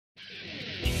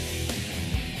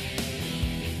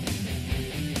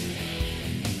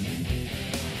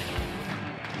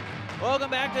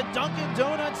Welcome back to Dunkin'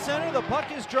 Donuts Center. The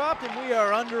puck is dropped and we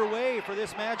are underway for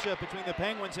this matchup between the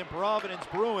Penguins and Providence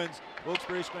Bruins.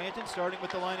 Wilkes-Barre Scranton starting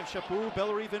with the line of Chapu,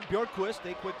 Bellereeve, and Bjorkquist.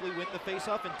 They quickly win the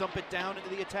faceoff and dump it down into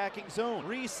the attacking zone.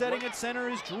 Resetting at center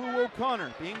is Drew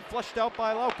O'Connor, being flushed out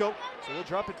by Lauko, so he'll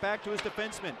drop it back to his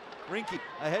defenseman. Rinky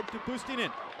ahead to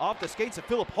Pustinen. Off the skates of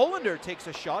Philip Hollander takes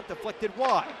a shot, deflected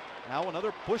wide. Now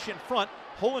another push in front.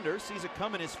 Hollander sees it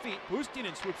come in his feet.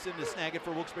 Pustinen swoops in to snag it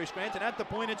for Wilkes-Barre Scranton. At the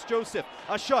point, it's Joseph.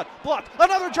 A shot blocked.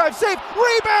 Another drive saved.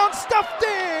 Rebound stuffed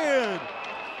in.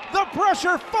 The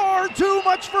pressure far too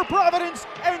much for Providence,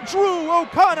 and Drew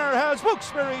O'Connor has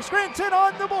Wilkes-Barre Scranton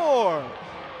on the board.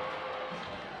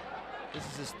 This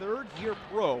is his third-year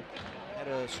pro. Had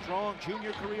a strong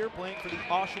junior career playing for the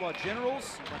Oshawa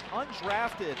Generals. Went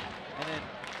undrafted and then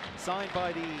signed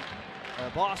by the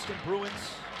Boston Bruins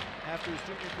after his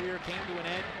junior career came to an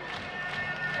end.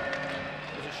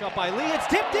 There's a shot by Lee. It's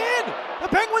tipped in. The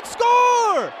Penguins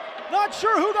score. Not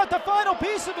sure who got the final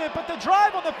piece of it, but the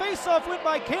drive on the faceoff win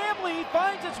by Cam Lee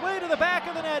finds its way to the back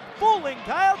of the net, fooling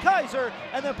Kyle Kaiser,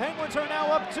 and the Penguins are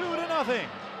now up 2-0.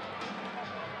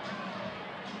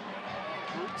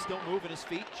 Still moving his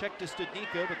feet, check to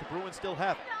Studnicka, but the Bruins still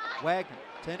have it. Wagner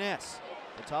to Ness,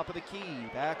 the top of the key,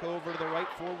 back over to the right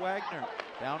for Wagner.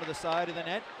 Down to the side of the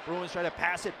net, Bruins try to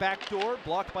pass it back door,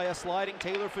 blocked by a sliding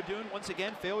Taylor Fadoon. Once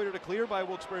again, failure to clear by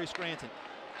Wilkes-Barre Scranton.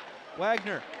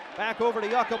 Wagner back over to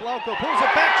Jakob Lauko, pulls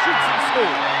it back, shoots and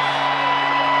scores.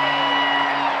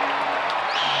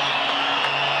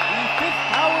 The fifth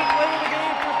power play of the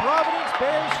game for Providence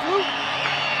bears fruit.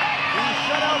 The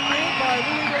shutout made by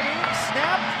Louis Domingue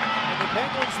snapped, and the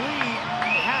Penguins lead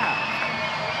half.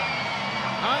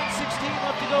 9:16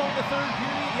 left to go in the third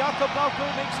period. Jakob Lauko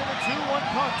makes it a 2-1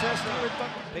 contest here at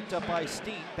Duncan. Picked up by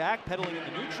Steen, backpedaling in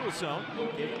the neutral zone.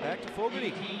 Gave it back to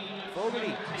Fogarty.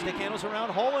 Fogarty stick handles around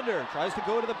Hollander. Tries to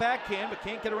go to the backhand, but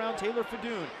can't get around Taylor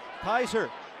Fadoon. Kaiser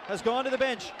has gone to the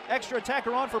bench. Extra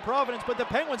attacker on for Providence, but the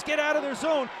Penguins get out of their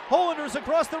zone. Hollander's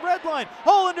across the red line.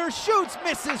 Hollander shoots,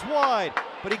 misses wide,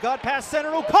 but he got past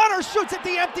center. O'Connor shoots at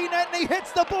the empty net, and he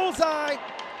hits the bullseye.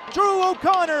 Drew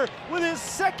O'Connor with his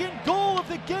second goal of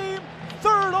the game,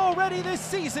 third already this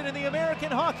season in the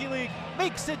American Hockey League,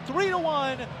 makes it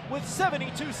 3-1 with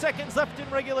 72 seconds left in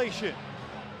regulation.